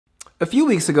A few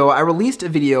weeks ago, I released a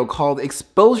video called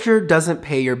Exposure Doesn't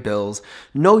Pay Your Bills,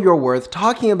 Know Your Worth,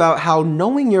 talking about how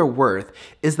knowing your worth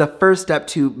is the first step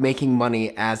to making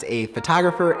money as a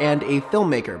photographer and a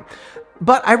filmmaker.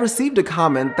 But I received a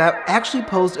comment that actually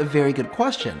posed a very good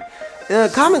question.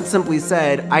 The comment simply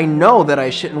said, I know that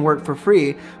I shouldn't work for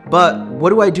free, but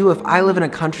what do I do if I live in a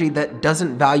country that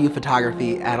doesn't value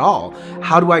photography at all?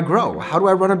 How do I grow? How do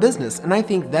I run a business? And I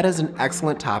think that is an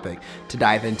excellent topic to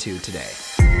dive into today.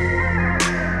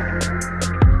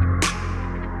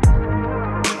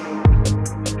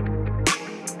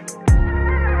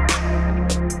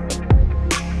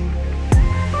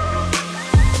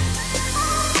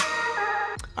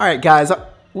 All right, guys,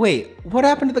 wait, what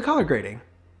happened to the color grading?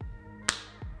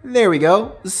 There we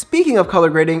go. Speaking of color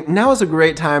grading, now is a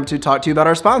great time to talk to you about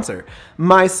our sponsor,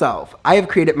 myself. I have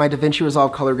created my DaVinci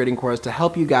Resolve color grading course to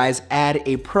help you guys add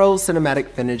a pro cinematic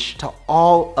finish to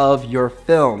all of your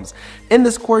films. In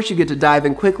this course, you get to dive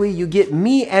in quickly, you get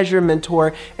me as your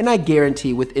mentor, and I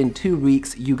guarantee within 2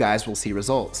 weeks, you guys will see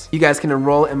results. You guys can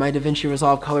enroll in my DaVinci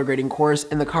Resolve color grading course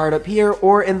in the card up here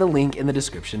or in the link in the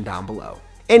description down below.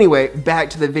 Anyway, back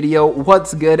to the video.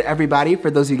 What's good, everybody?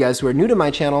 For those of you guys who are new to my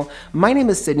channel, my name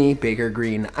is Sidney Baker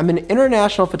Green. I'm an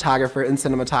international photographer and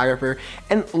cinematographer,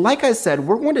 and like I said,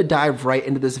 we're going to dive right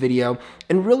into this video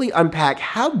and really unpack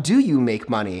how do you make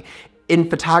money in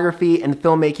photography and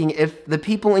filmmaking if the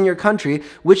people in your country,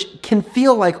 which can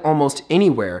feel like almost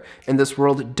anywhere in this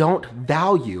world, don't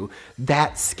value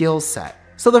that skill set.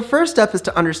 So the first step is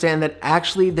to understand that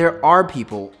actually there are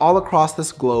people all across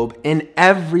this globe in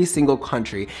every single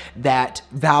country that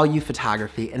value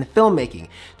photography and filmmaking.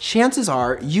 Chances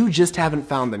are you just haven't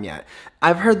found them yet.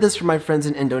 I've heard this from my friends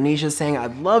in Indonesia saying,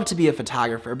 I'd love to be a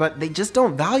photographer, but they just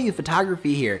don't value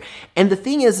photography here. And the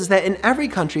thing is that in every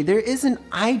country, there is an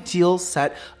ideal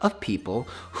set of people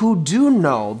who do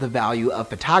know the value of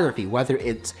photography, whether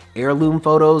it's heirloom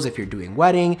photos if you're doing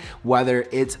wedding, whether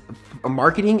it's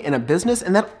marketing in a business,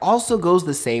 and that also goes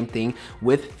the same thing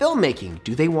with filmmaking.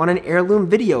 Do they want an heirloom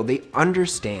video? They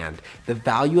understand the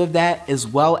value of that, as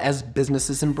well as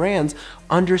businesses and brands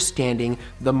understanding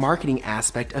the marketing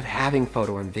aspect of having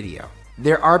photo and video.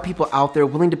 There are people out there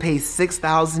willing to pay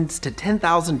 $6,000 to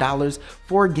 $10,000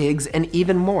 for gigs and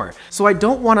even more. So I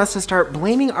don't want us to start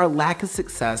blaming our lack of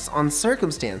success on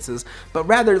circumstances, but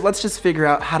rather let's just figure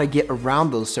out how to get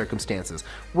around those circumstances,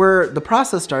 where the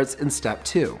process starts in step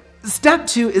 2. Step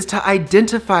 2 is to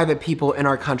identify the people in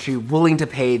our country willing to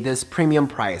pay this premium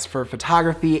price for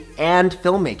photography and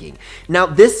filmmaking. Now,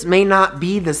 this may not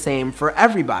be the same for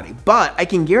everybody, but I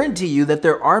can guarantee you that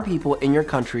there are people in your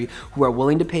country who are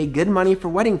willing to pay good money for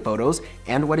wedding photos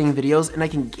and wedding videos, and I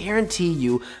can guarantee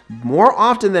you more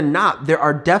often than not, there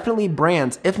are definitely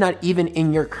brands, if not even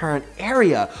in your current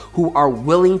area, who are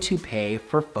willing to pay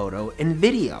for photo and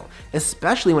video,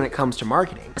 especially when it comes to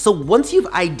marketing. So once you've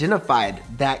identified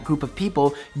that group of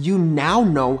people, you now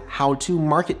know how to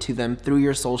market to them through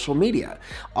your social media.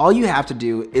 All you have to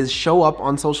do is show up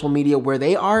on social media where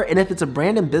they are, and if it's a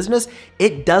brand and business,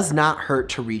 it does not hurt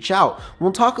to reach out.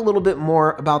 We'll talk a little bit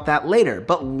more about that later,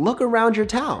 but look around your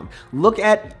town. Look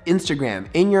at Instagram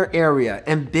in your area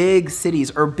and big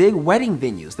cities or big wedding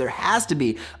venues. There has to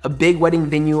be a big wedding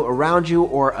venue around you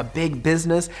or a big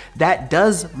business that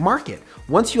does market.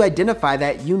 Once you identify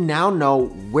that, you now know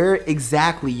where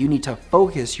exactly you need to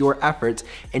focus your efforts,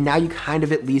 and now you kind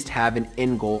of at least have an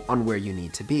end goal on where you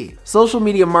need to be. Social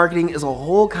media marketing is a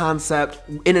whole concept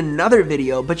in another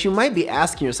video, but you might be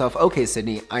asking yourself, okay,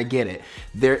 Sidney, I get it.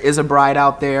 There is a bride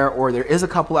out there, or there is a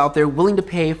couple out there willing to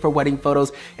pay for wedding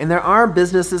photos, and there are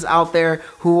businesses out there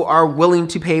who are willing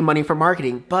to pay money for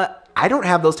marketing, but I don't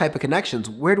have those type of connections.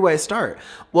 Where do I start?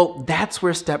 Well, that's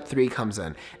where step 3 comes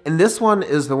in. And this one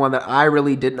is the one that I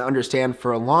really didn't understand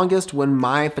for the longest when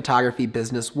my photography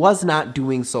business was not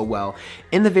doing so well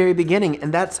in the very beginning.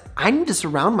 And that's, I need to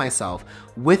surround myself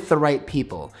with the right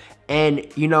people. And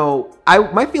you know,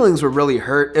 my feelings were really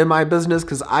hurt in my business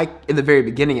in the very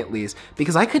beginning at least,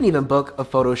 because I couldn't even book a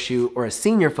photo shoot or a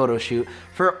senior photo shoot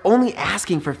for only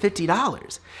asking for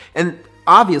 $50. And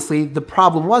obviously, the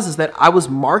problem was that I was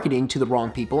marketing to the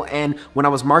wrong people, and when I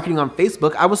was marketing on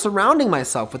Facebook, I was surrounding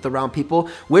myself with the wrong people,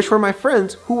 which were my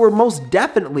friends who were most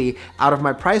definitely out of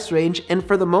my price range, and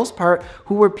for the most part,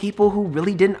 who were people who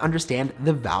really didn't understand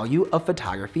the value of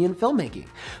photography and filmmaking.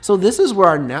 So this is where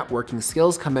our networking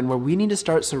skills come in, where we need to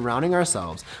start surrounding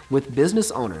ourselves with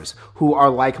business owners who are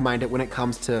like-minded when it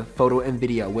comes to photo and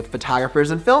video, with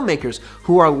photographers and filmmakers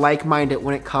who are like-minded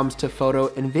when it comes to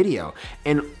photo and video,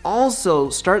 and also also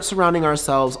start surrounding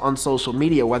ourselves on social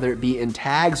media, whether it be in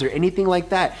tags or anything like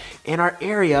that in our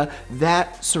area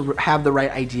that have the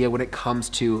right idea when it comes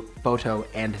to photo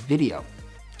and video.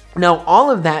 Now, all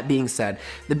of that being said,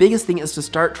 the biggest thing is to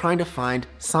start trying to find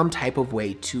some type of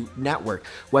way to network,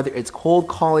 whether it's cold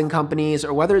calling companies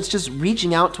or whether it's just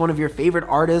reaching out to one of your favorite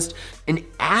artists and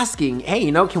asking,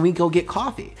 hey, can we go get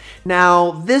coffee?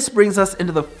 Now, this brings us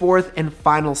into the fourth and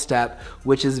final step,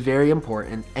 which is very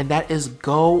important, and that is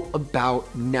go about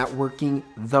networking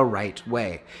the right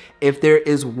way. If there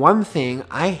is one thing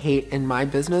I hate in my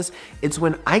business, it's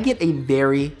when I get a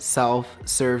very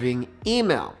self-serving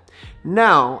email.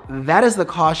 Now, that is the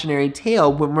cautionary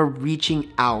tale when we're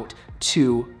reaching out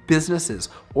to businesses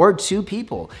or to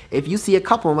people. If you see a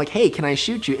couple, I'm like, hey, can I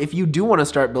shoot you? If you do want to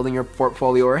start building your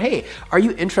portfolio, or hey, are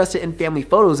you interested in family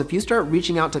photos? If you start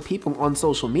reaching out to people on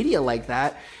social media like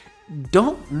that,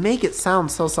 don't make it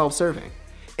sound so self-serving.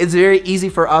 It's very easy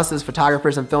for us as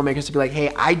photographers and filmmakers to be like,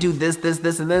 hey, I do this, this,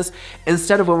 this, and this,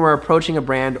 instead of when we're approaching a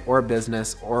brand or a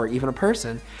business or even a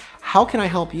person. How can I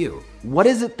help you? What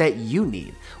is it that you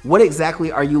need? What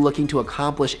exactly are you looking to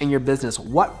accomplish in your business?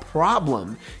 What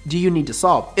problem do you need to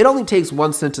solve? It only takes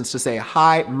one sentence to say,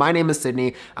 hi, my name is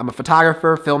Sidney. I'm a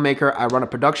photographer, filmmaker. I run a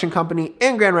production company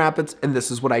in Grand Rapids, and this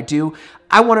is what I do.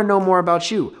 I want to know more about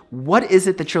you. What is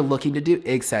it that you're looking to do,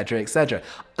 etc., etc.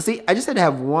 See, I just had to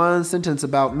have one sentence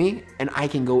about me, and I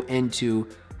can go into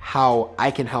how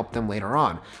I can help them later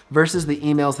on, versus the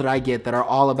emails that I get that are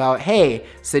all about, hey,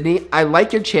 Sidney, I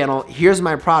like your channel, here's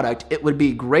my product, it would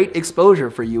be great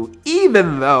exposure for you,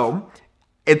 even though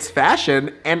it's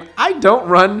fashion and I don't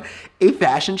run a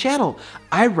fashion channel.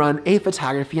 I run a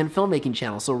photography and filmmaking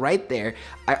channel. So right there,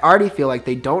 I already feel like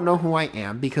they don't know who I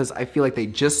am because I feel like they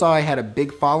just saw I had a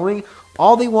big following.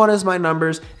 All they want is my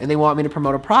numbers and they want me to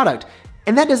promote a product.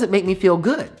 And that doesn't make me feel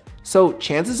good. So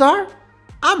chances are,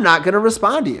 I'm not gonna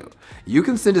respond to you. You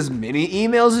can send as many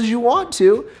emails as you want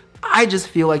to. I just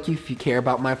feel like if you care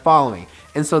about my following.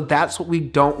 And so that's what we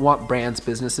don't want brands,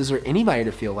 businesses, or anybody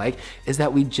to feel like, is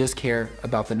that we just care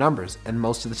about the numbers. And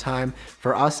most of the time,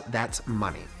 for us, that's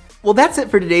money. Well, that's it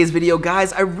for today's video,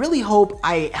 guys. I really hope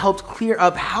I helped clear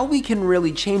up how we can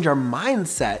really change our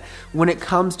mindset when it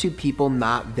comes to people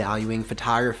not valuing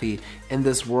photography in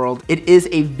this world. It is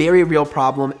a very real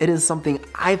problem. It is something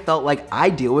I felt like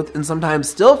I deal with and sometimes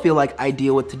still feel like I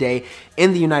deal with today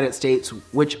in the United States,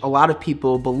 which a lot of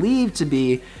people believe to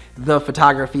be the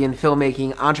photography and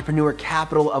filmmaking entrepreneur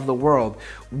capital of the world.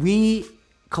 We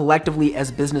collectively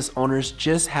as business owners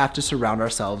just have to surround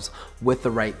ourselves with the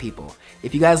right people.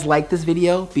 If you guys like this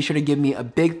video, be sure to give me a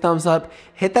big thumbs up,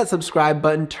 hit that subscribe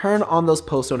button, turn on those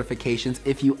post notifications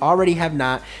if you already have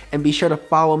not, and be sure to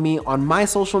follow me on my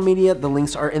social media. The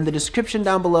links are in the description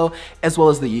down below, as well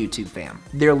as the YouTube fam.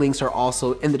 Their links are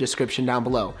also in the description down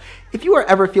below. If you are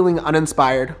ever feeling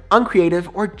uninspired,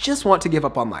 uncreative, or just want to give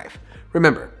up on life,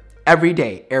 remember, every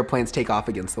day, airplanes take off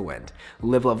against the wind.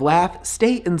 Live, love, laugh,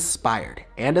 stay inspired,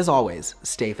 and as always,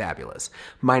 stay fabulous.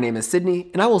 My name is Sidney,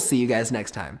 and I will see you guys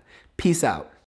next time. Peace out.